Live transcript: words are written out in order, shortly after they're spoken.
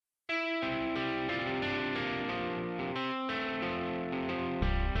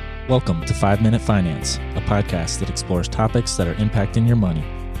Welcome to 5 Minute Finance, a podcast that explores topics that are impacting your money.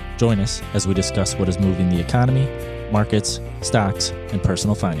 Join us as we discuss what is moving the economy, markets, stocks, and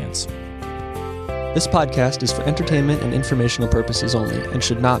personal finance. This podcast is for entertainment and informational purposes only and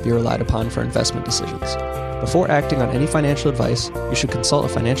should not be relied upon for investment decisions. Before acting on any financial advice, you should consult a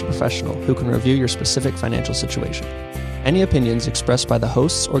financial professional who can review your specific financial situation. Any opinions expressed by the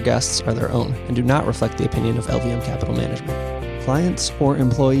hosts or guests are their own and do not reflect the opinion of LVM Capital Management. Clients or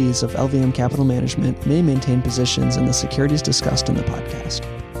employees of LVM Capital Management may maintain positions in the securities discussed in the podcast.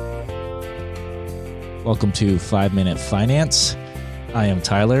 Welcome to 5 Minute Finance. I am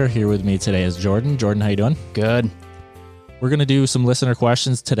Tyler. Here with me today is Jordan. Jordan, how you doing? Good. We're going to do some listener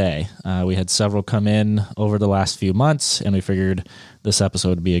questions today. We had several come in over the last few months, and we figured this episode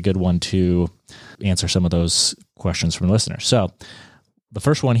would be a good one to answer some of those questions from listeners. So the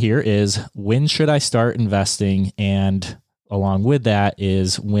first one here is, when should I start investing? And along with that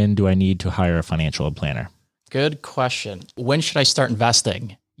is, when do I need to hire a financial planner? Good question. When should I start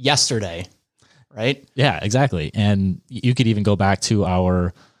investing? Yesterday, right? Yeah, exactly. And you could even go back to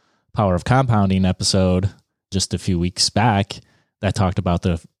our Power of Compounding episode just a few weeks back that talked about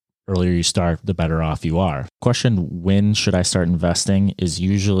the earlier you start, the better off you are. Question, when should I start investing, is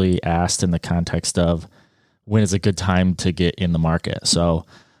usually asked in the context of when is a good time to get in the market. So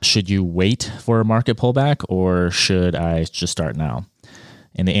should you wait for a market pullback or should I just start now?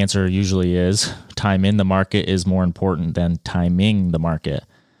 And the answer usually is time in the market is more important than timing the market.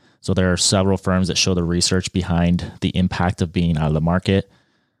 So there are several firms that show the research behind the impact of being out of the market.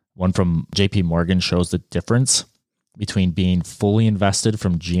 One from JP Morgan shows the difference between being fully invested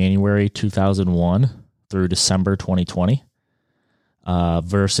from January 2001 through December 2020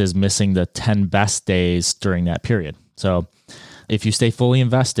 versus missing the 10 best days during that period. So if you stay fully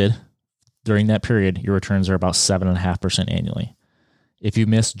invested during that period, your returns are about 7.5% annually. If you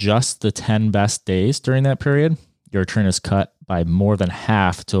miss just the 10 best days during that period, your return is cut by more than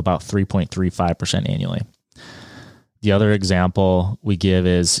half to about 3.35% annually. The other example we give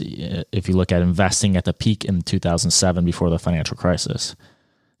is if you look at investing at the peak in 2007 before the financial crisis.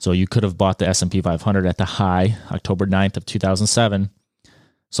 So you could have bought the S&P 500 at the high, October 9th of 2007,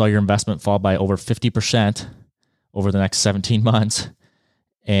 saw your investment fall by over 50% over the next 17 months.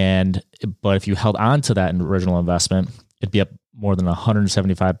 But if you held on to that original investment, it'd be up more than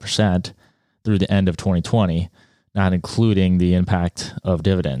 175% through the end of 2020, not including the impact of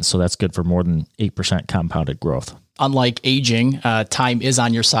dividends. So that's good for more than 8% compounded growth. Unlike aging, time is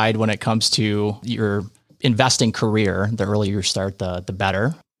on your side when it comes to your investing career. The earlier you start, the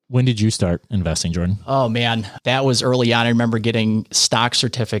better. When did you start investing, Jordan? Oh man, that was early on. I remember getting stock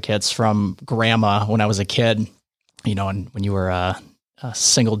certificates from grandma when I was a kid. You know, and when you were a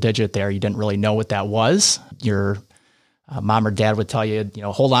single digit there, you didn't really know what that was. Your mom or dad would tell you,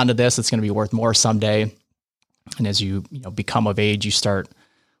 hold on to this. It's going to be worth more someday. And as you become of age, you start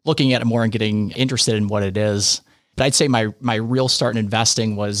looking at it more and getting interested in what it is. But I'd say my real start in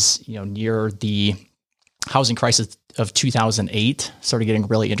investing was, near the housing crisis of 2008. Started getting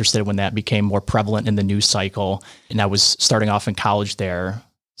really interested when that became more prevalent in the news cycle. And I was starting off in college there.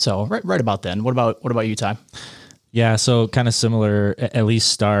 So right about then. What about you, Ty? Yeah, so kind of similar, at least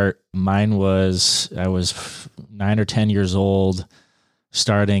start. Mine was, I was 9 or 10 years old,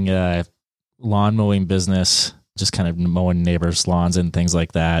 starting a lawn mowing business, just kind of mowing neighbors' lawns and things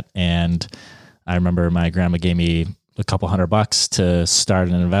like that. And I remember my grandma gave me a couple $100 to start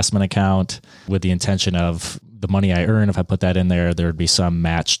an investment account with the intention of the money I earn, if I put that in there, there would be some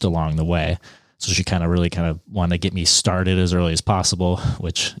matched along the way. So she really wanted to get me started as early as possible,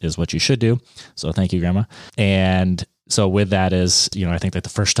 which is what you should do. So thank you, Grandma. And so with that is, I think that the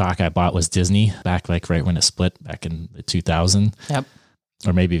first stock I bought was Disney back right when it split back in 2000. Yep.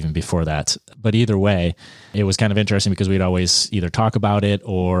 Or maybe even before that. But either way, it was kind of interesting because we'd always either talk about it,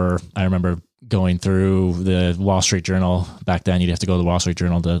 or I remember going through the Wall Street Journal. Back then, you'd have to go to the Wall Street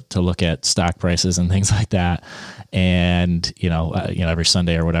Journal to look at stock prices and things like that. And, every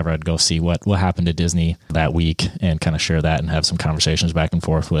Sunday or whatever, I'd go see what happened to Disney that week and kind of share that and have some conversations back and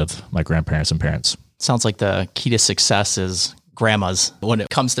forth with my grandparents and parents. Sounds like the key to success is grandmas when it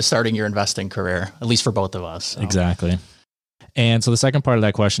comes to starting your investing career, at least for both of us. So. Exactly. And so the second part of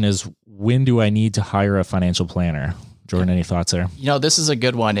that question is, when do I need to hire a financial planner? Jordan, any thoughts there? This is a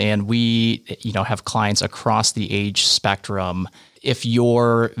good one. And we, have clients across the age spectrum. If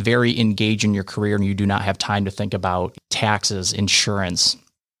you're very engaged in your career and you do not have time to think about taxes, insurance,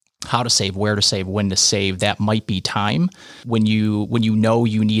 how to save, where to save, when to save, that might be time. When you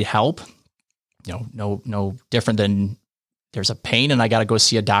need help, no different than there's a pain and I got to go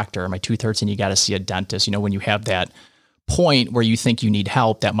see a doctor, my tooth hurts and you got to see a dentist. When you have that point where you think you need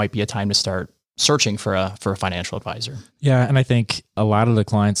help, that might be a time to start searching for a financial advisor. Yeah. And I think a lot of the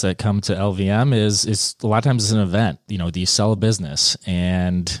clients that come to LVM is a lot of times it's an event. Do you sell a business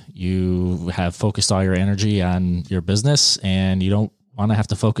and you have focused all your energy on your business and you don't want to have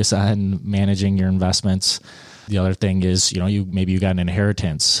to focus on managing your investments. The other thing is, maybe you got an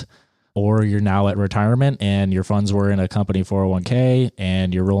inheritance, or you're now at retirement and your funds were in a company 401k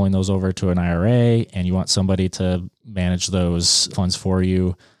and you're rolling those over to an IRA and you want somebody to manage those funds for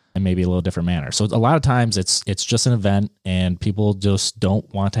you in maybe a little different manner. So a lot of times it's just an event and people just don't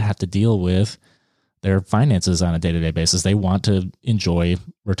want to have to deal with their finances on a day-to-day basis. They want to enjoy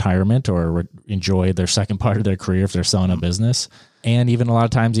retirement or enjoy their second part of their career if they're selling a business. And even a lot of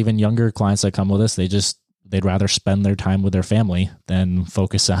times, even younger clients that come with us, they'd rather spend their time with their family than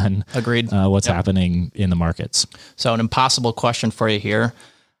focus on what's happening in the markets. So an impossible question for you here.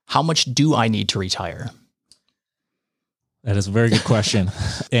 How much do I need to retire? That is a very good question.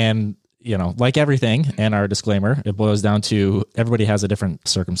 And, like everything and our disclaimer, it boils down to everybody has a different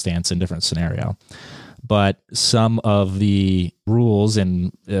circumstance and different scenario. But some of the rules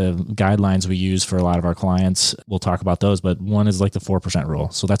and guidelines we use for a lot of our clients, we'll talk about those, but one is like the 4% rule.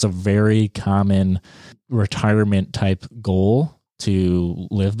 So that's a very common retirement type goal to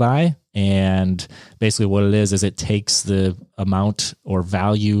live by. And basically what it is it takes the amount or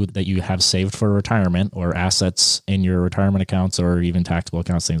value that you have saved for retirement or assets in your retirement accounts or even taxable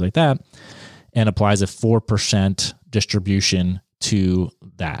accounts, things like that, and applies a 4% distribution to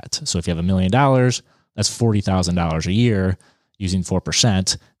that. So if you have $1 million, that's $40,000 a year using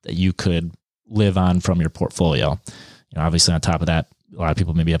 4% that you could live on from your portfolio. Obviously on top of that, a lot of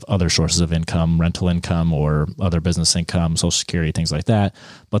people maybe have other sources of income, rental income or other business income, Social Security, things like that.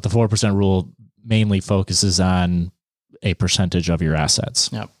 But the 4% rule mainly focuses on a percentage of your assets.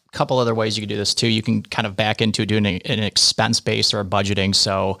 Yeah. A couple other ways you can do this too. You can kind of back into doing an expense base or a budgeting.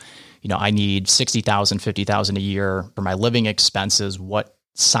 So, I need $60,000, $50,000 a year for my living expenses. What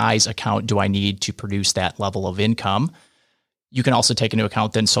size account do I need to produce that level of income? You can also take into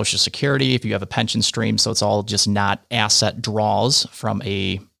account then Social Security if you have a pension stream. So it's all just not asset draws from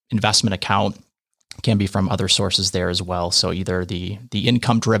a investment account. It can be from other sources there as well. So either the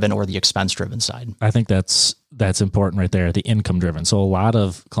income driven or the expense driven side. I think that's important right there, the income driven. So a lot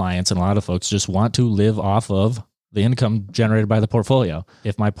of clients and a lot of folks just want to live off of the income generated by the portfolio.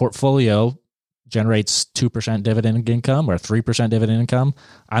 If my portfolio generates 2% dividend income or 3% dividend income,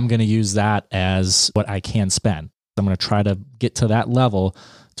 I'm going to use that as what I can spend. I'm going to try to get to that level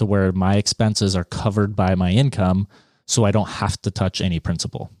to where my expenses are covered by my income so I don't have to touch any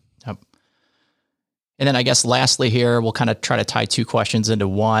principal. Yep. And then I guess lastly here, we'll kind of try to tie two questions into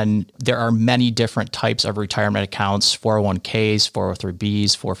one. There are many different types of retirement accounts, 401ks,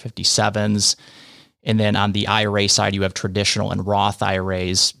 403bs, 457s. And then on the IRA side, you have traditional and Roth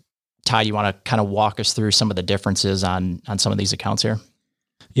IRAs. Ty, you want to kind of walk us through some of the differences on some of these accounts here?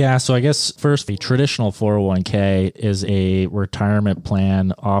 Yeah. So I guess first, the traditional 401k is a retirement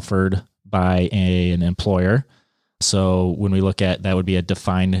plan offered by an employer. So when we look at that, would be a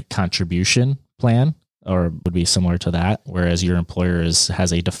defined contribution plan, or would be similar to that, whereas your employer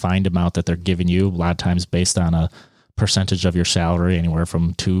has a defined amount that they're giving you, a lot of times based on a percentage of your salary, anywhere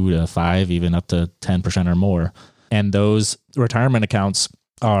from 2 to 5, even up to 10% or more. And those retirement accounts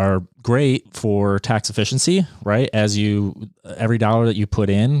are great for tax efficiency, right? Every dollar that you put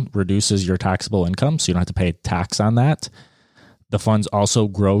in reduces your taxable income, so you don't have to pay tax on that. The funds also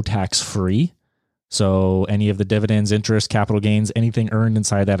grow tax-free. So any of the dividends, interest, capital gains, anything earned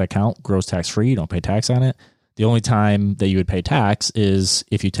inside that account grows tax-free. You don't pay tax on it. The only time that you would pay tax is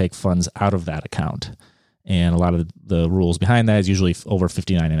if you take funds out of that account. And a lot of the rules behind that is usually over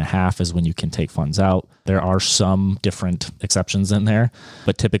 59.5 is when you can take funds out. There are some different exceptions in there,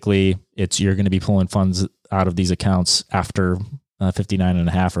 but typically you're going to be pulling funds out of these accounts after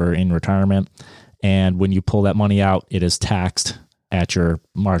 59.5 or in retirement. And when you pull that money out, it is taxed at your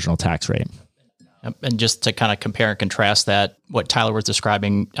marginal tax rate. And just to kind of compare and contrast that, what Tyler was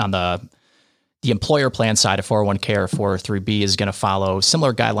describing on the employer plan side of 401k or 403b is going to follow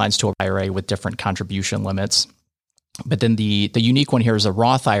similar guidelines to an IRA with different contribution limits. But then the unique one here is a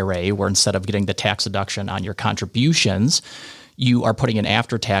Roth IRA, where instead of getting the tax deduction on your contributions, you are putting in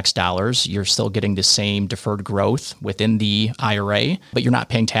after-tax dollars. You're still getting the same deferred growth within the IRA, but you're not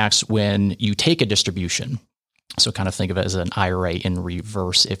paying tax when you take a distribution. So kind of think of it as an IRA in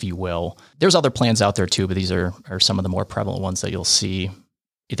reverse, if you will. There's other plans out there too, but these are some of the more prevalent ones that you'll see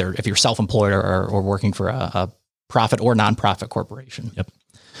either if you're self-employed or working for a profit or nonprofit corporation. Yep.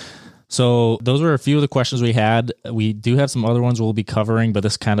 So those were a few of the questions we had. We do have some other ones we'll be covering, but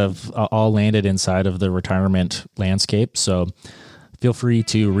this kind of all landed inside of the retirement landscape. So feel free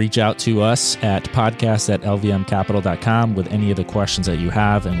to reach out to us at podcast@lvmcapital.com with any of the questions that you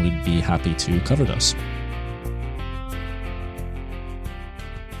have, and we'd be happy to cover those.